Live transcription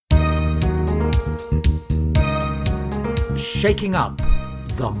Shaking Up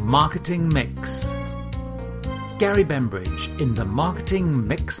the Marketing Mix. Gary Bembridge in the Marketing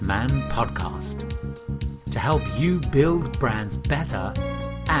Mix Man podcast to help you build brands better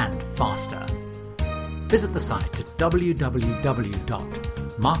and faster. Visit the site at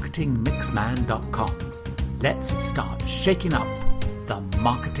www.marketingmixman.com. Let's start shaking up the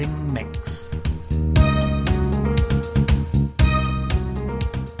marketing mix.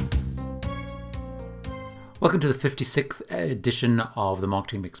 Welcome to the 56th edition of the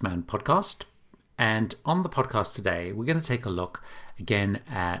Marketing Mix Man podcast. And on the podcast today, we're going to take a look again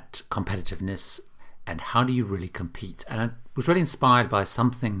at competitiveness and how do you really compete. And I was really inspired by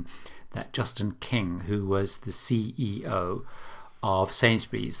something that Justin King, who was the CEO of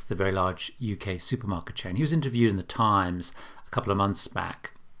Sainsbury's, the very large UK supermarket chain, he was interviewed in the Times a couple of months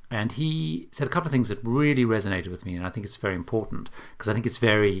back. And he said a couple of things that really resonated with me. And I think it's very important because I think it's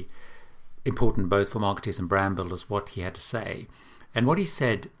very important both for marketers and brand builders what he had to say. And what he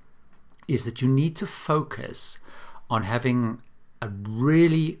said is that you need to focus on having a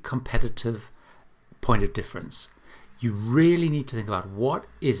really competitive point of difference. You really need to think about what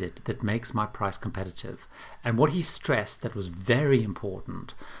is it that makes my price competitive. And what he stressed that was very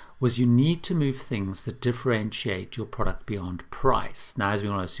important was you need to move things that differentiate your product beyond price. Now, as we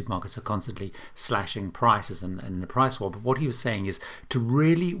all know, supermarkets are constantly slashing prices and in the price war. But what he was saying is to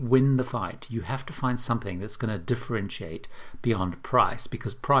really win the fight, you have to find something that's going to differentiate beyond price,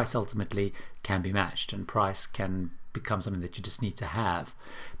 because price ultimately can be matched and price can become something that you just need to have.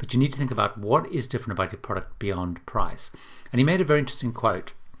 But you need to think about what is different about your product beyond price. And he made a very interesting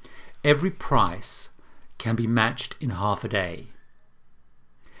quote. Every price can be matched in half a day.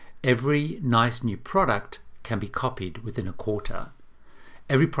 Every nice new product can be copied within a quarter.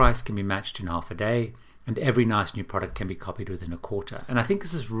 Every price can be matched in half a day, and every nice new product can be copied within a quarter. And I think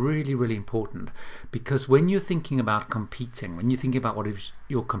this is really, really important, because when you're thinking about competing, when you're thinking about what is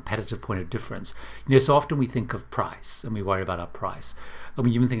your competitive point of difference, so often we think of price and we worry about our price. And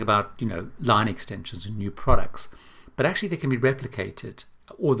we even think about, line extensions and new products. But actually they can be replicated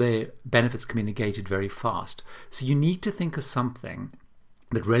or their benefits can be negated very fast. So you need to think of something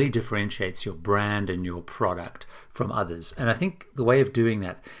that really differentiates your brand and your product from others. And I think the way of doing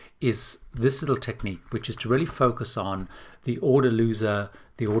that is this little technique, which is to really focus on the order loser,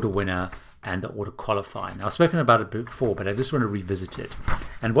 the order winner, and the order qualifier. Now, I've spoken about it before, but I just want to revisit it.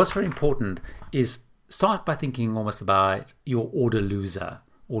 And what's very important is start by thinking almost about your order loser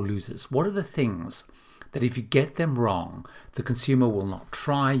or losers. What are the things that if you get them wrong, the consumer will not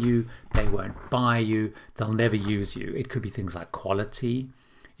try you, they won't buy you, they'll never use you? It could be things like quality,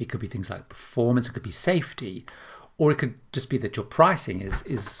 it could be things like performance, it could be safety, or it could just be that your pricing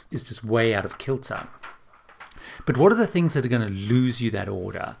is just way out of kilter. But what are the things that are going to lose you that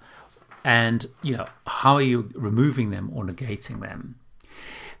order? And, how are you removing them or negating them?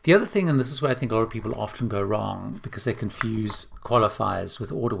 The other thing, and this is where I think a lot of people often go wrong because they confuse qualifiers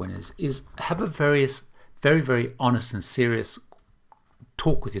with order winners, is have a very, very honest and serious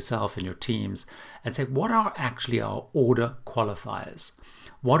talk with yourself and your teams and say, what are actually our order qualifiers?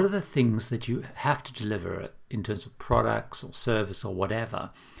 What are the things that you have to deliver in terms of products or service or whatever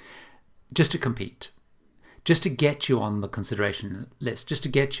just to compete, just to get you on the consideration list, just to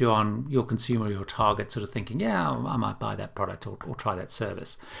get you on your consumer, your target sort of thinking, yeah, I might buy that product or try that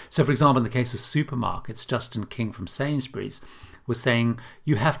service. So for example, in the case of supermarkets, Justin King from Sainsbury's was saying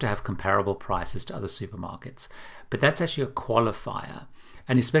you have to have comparable prices to other supermarkets. But that's actually a qualifier.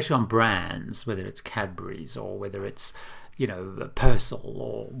 And especially on brands, whether it's Cadbury's or whether it's Persil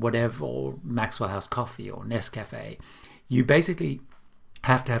or whatever, or Maxwell House Coffee or Nescafe, you basically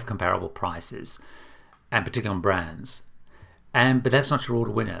have to have comparable prices, and particularly on brands. But that's not your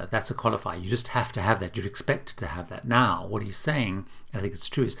order winner. That's a qualifier. You just have to have that. You're expected to have that. Now, what he's saying, and I think it's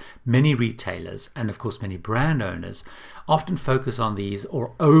true, is many retailers and of course many brand owners often focus on these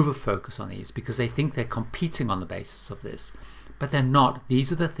or over-focus on these because they think they're competing on the basis of this. But they're not.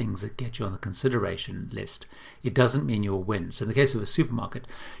 These are the things that get you on the consideration list. It doesn't mean you'll win. So in the case of a supermarket,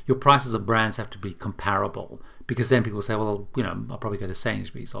 your prices of brands have to be comparable, because then people say, well, I'll probably go to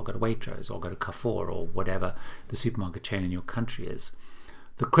Sainsbury's, or I'll go to Waitrose, or I'll go to Carrefour, or whatever the supermarket chain in your country is.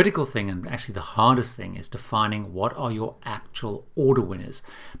 The critical thing, and actually the hardest thing, is defining what are your actual order winners,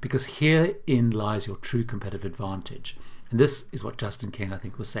 because herein lies your true competitive advantage. And this is what Justin King, I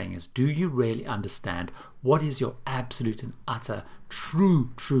think, was saying, is do you really understand what is your absolute and utter true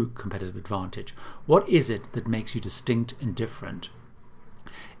competitive advantage? What is it that makes you distinct and different?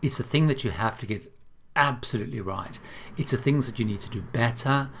 It's the thing that you have to get absolutely right. It's the things that you need to do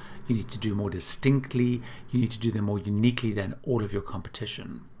better, you need to do more distinctly, you need to do them more uniquely than all of your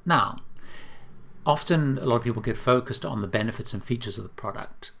competition. Now, often a lot of people get focused on the benefits and features of the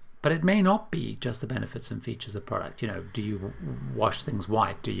product, but it may not be just the benefits and features of the product. Do you wash things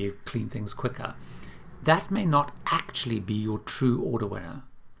white? Do you clean things quicker? That may not actually be your true order winner.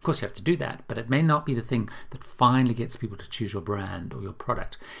 Of course, you have to do that, but it may not be the thing that finally gets people to choose your brand or your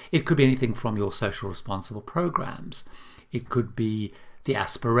product. It could be anything from your social responsible programs. It could be the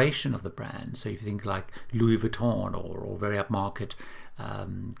aspiration of the brand. So if you think like Louis Vuitton or very upmarket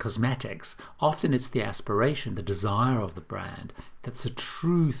cosmetics, often it's the aspiration, the desire of the brand that's the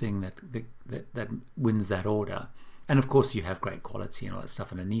true thing that wins that order. And of course, you have great quality and all that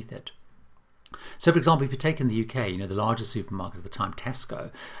stuff underneath it. So, for example, if you take in the UK, the largest supermarket at the time,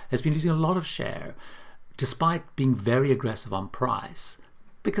 Tesco, has been losing a lot of share despite being very aggressive on price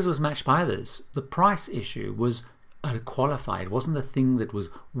because it was matched by others. The price issue was a qualifier. It wasn't the thing that was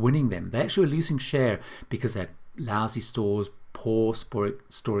winning them. They actually were losing share because they had lousy stores, poor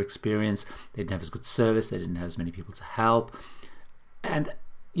store experience. They didn't have as good service. They didn't have as many people to help. And,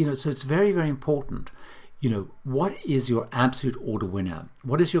 so it's very, very important. What is your absolute order winner?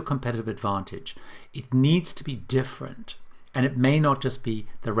 What is your competitive advantage? It needs to be different. And it may not just be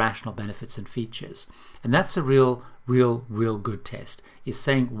the rational benefits and features. And that's a real good test, is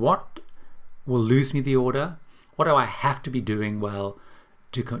saying what will lose me the order? What do I have to be doing well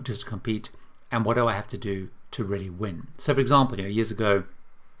to compete? And what do I have to do to really win? So, for example, years ago,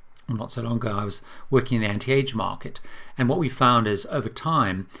 not so long ago, I was working in the anti-age market. And what we found is over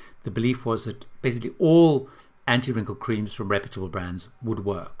time, the belief was that basically all anti-wrinkle creams from reputable brands would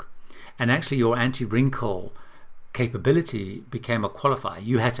work. And actually your anti-wrinkle capability became a qualifier.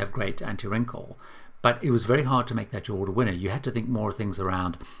 You had to have great anti-wrinkle, but it was very hard to make that your order winner. You had to think more things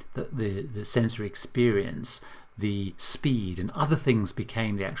around the sensory experience, the speed, and other things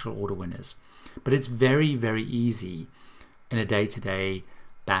became the actual order winners. But it's very, very easy in a day-to-day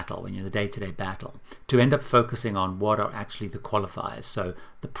battle, when you're in the day-to-day battle, to end up focusing on what are actually the qualifiers. So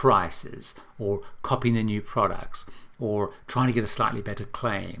the prices, or copying the new products, or trying to get a slightly better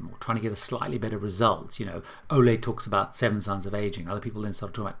claim, or trying to get a slightly better result. Olay talks about 7 signs of aging. Other people then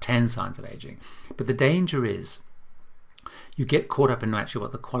start talking about 10 signs of aging. But the danger is you get caught up in actually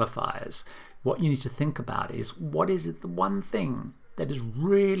what the qualifiers. What you need to think about is, what is it, the one thing that is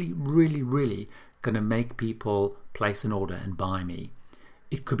really, really, really going to make people place an order and buy me?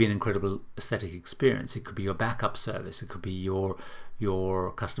 It could be an incredible aesthetic experience. It could be your backup service. It could be your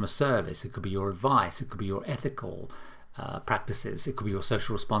customer service. It could be your advice. It could be your ethical practices. It could be your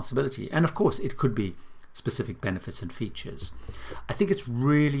social responsibility. And of course, it could be specific benefits and features. I think it's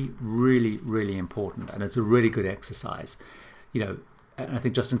really, really, really important, and it's a really good exercise. And I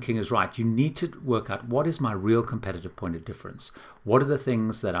think Justin King is right. You need to work out, what is my real competitive point of difference? What are the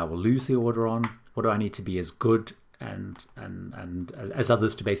things that I will lose the order on? What do I need to be as good and as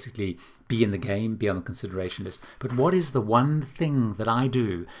others to basically be in the game, be on the consideration list? But what is the one thing that I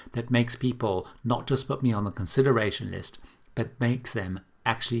do that makes people not just put me on the consideration list, but makes them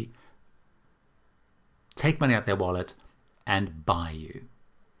actually take money out their wallet and buy you?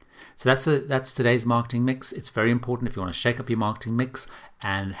 So that's today's marketing mix. It's very important if you want to shake up your marketing mix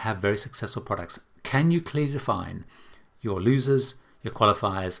and have very successful products. Can you clearly define your losers, your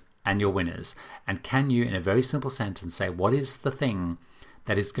qualifiers, and your winners? And can you, in a very simple sentence, say what is the thing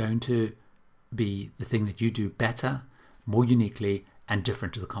that is going to be the thing that you do better, more uniquely, and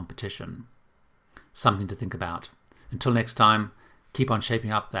different to the competition? Something to think about. Until next time, keep on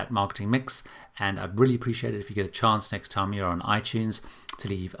shaping up that marketing mix, and I'd really appreciate it if you get a chance next time you're on iTunes to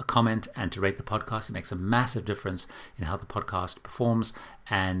leave a comment and to rate the podcast. It makes a massive difference in how the podcast performs,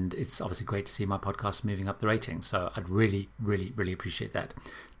 and it's obviously great to see my podcast moving up the ratings. So I'd really, really, really appreciate that.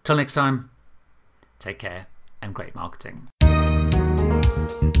 Till next time, take care and great marketing.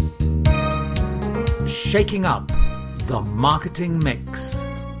 Shaking up the marketing mix.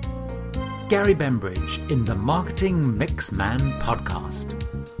 Gary Bembridge in the Marketing Mix Man podcast,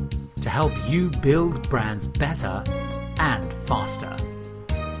 to help you build brands better and faster.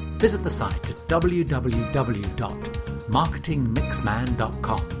 Visit the site at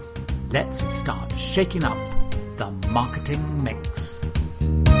www.marketingmixman.com. Let's start shaking up the marketing mix.